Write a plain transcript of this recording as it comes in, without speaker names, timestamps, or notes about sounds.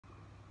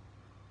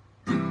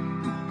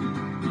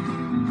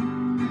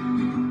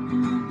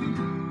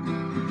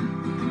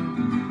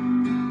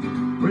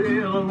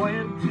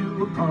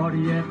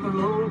party at the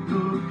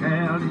local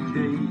county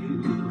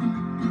jail.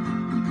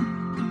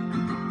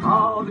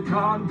 All the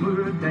cons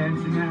were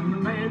dancing and the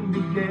men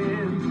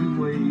began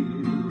to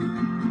wail.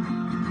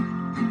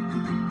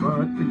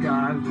 But the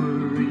guys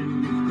were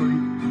in the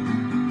street,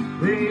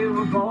 they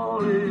were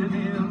balling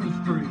in the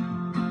street.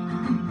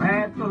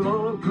 At the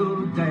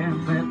local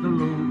dance at the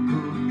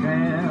local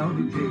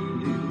county jail.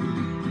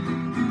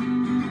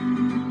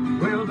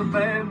 Well, the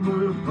band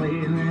were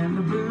playing and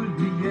the blues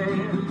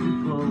began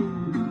to flow.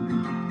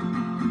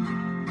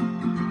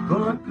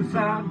 But the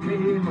sound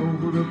came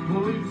over the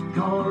police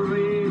car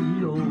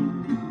radio.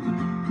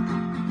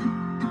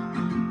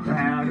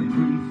 Down at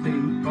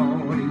precinct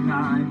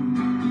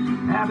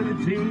 49, having a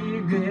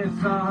tear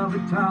gas of a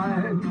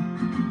time.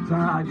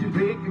 Sergeant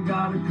Baker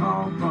got a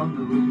call from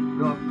the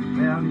local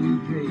county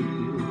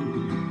jail.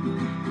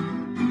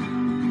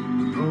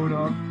 Load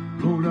up,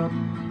 load up,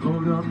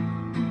 load up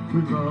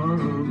with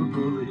rubber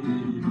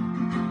bullets.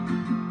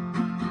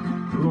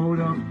 Load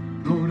up,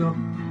 load up,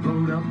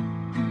 load up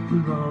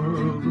with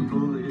rubber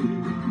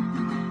bullets.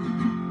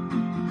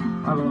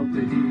 I love to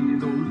hear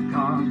those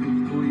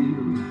convicts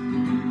squeal.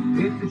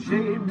 It's a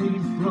shame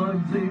these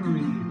slugs ain't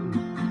real,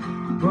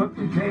 but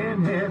we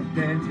can't have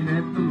dancing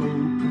at the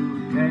local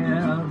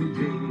county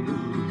jail.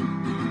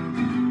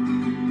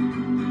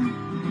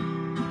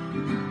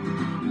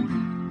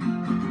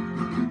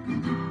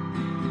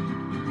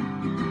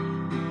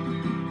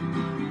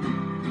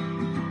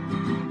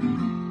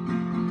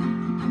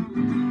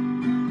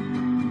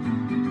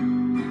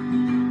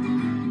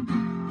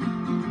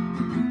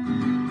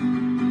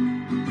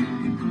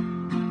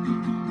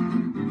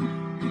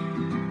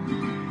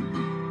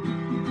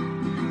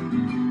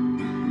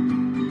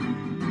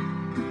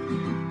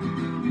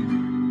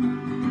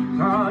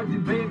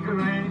 Sergeant Baker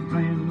and his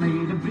men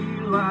made a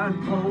beeline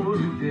for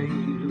the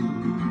jail.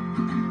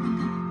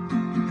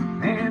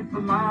 And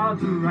for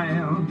miles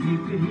around you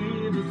could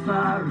hear the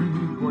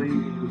sirens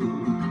wail.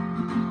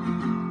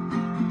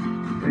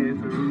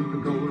 Feathers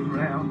are going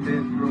round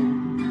that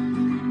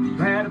road,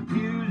 that a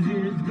fuse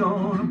is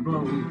gonna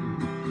blow.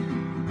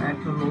 At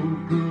the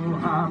local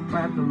hop,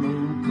 at the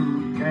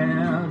local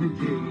county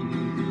jail.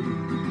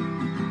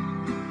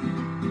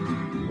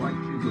 What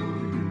you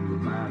gonna do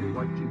about it?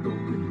 What you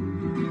gonna do?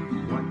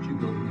 What you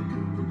gonna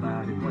do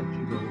about it? What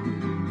you gonna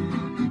do?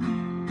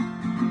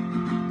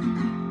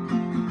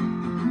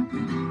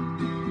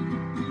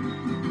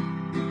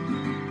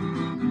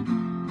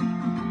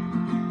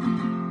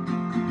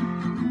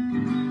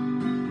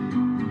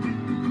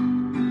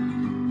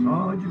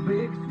 Sergeant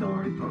Baker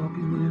started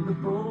talking with a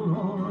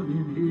bullhorn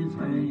in his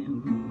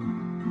hand.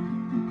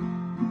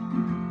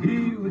 He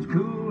was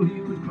cool,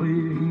 he was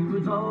clear, he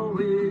was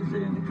always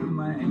in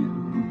command.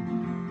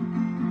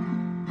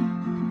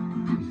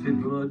 He said,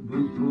 blood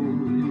will flow,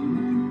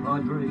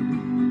 Padre,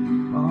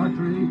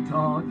 Padre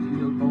taught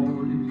your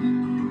boys.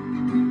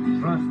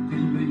 Trust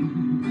in me,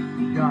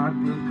 God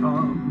will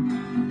come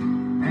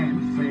and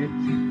set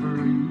you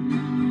free.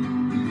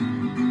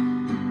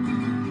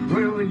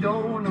 Well, we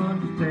don't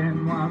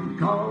understand why we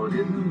called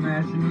it the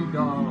National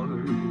Guard,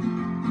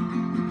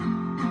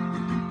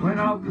 when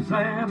Uncle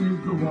Sam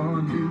is the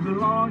one who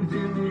belongs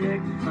in the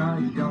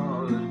exercise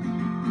yard.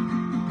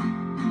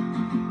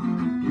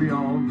 We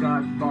all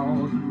got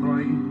balls and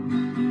brains,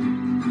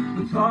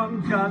 the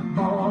son's got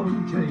ball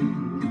and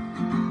chains.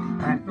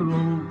 At the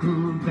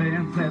local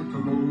dance, at the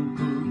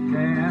local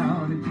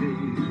county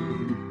jail.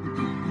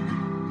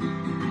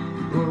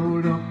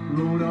 Load up,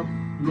 load up,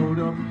 load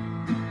up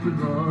with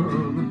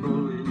rubber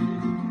bullets.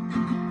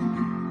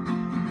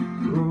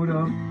 Load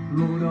up,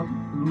 load up,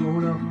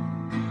 load up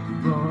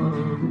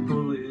rubber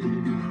bullets.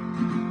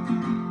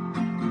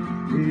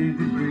 Is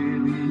it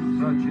really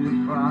such a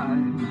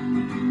crime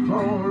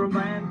for a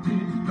man to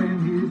spend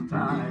his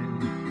time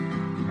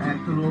at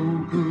the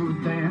local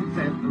dance,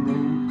 at the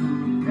local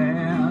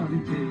county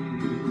jail?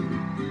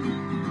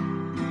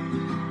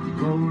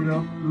 Load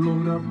up,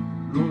 load up,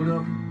 load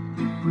up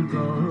with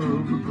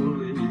rubber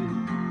bullets.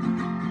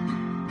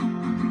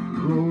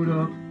 Load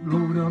up,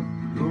 load up,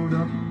 load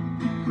up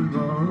with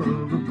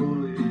rubber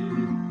bullets.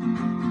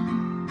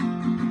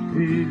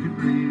 Is it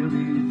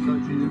really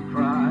such a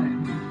crime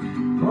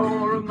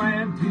for a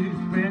man to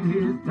spend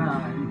his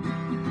time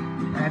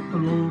at the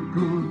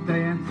local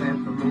dance, at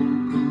the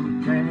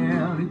local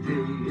county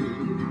jail?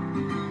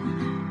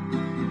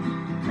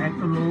 At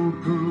the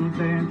local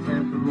dance,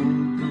 at the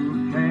local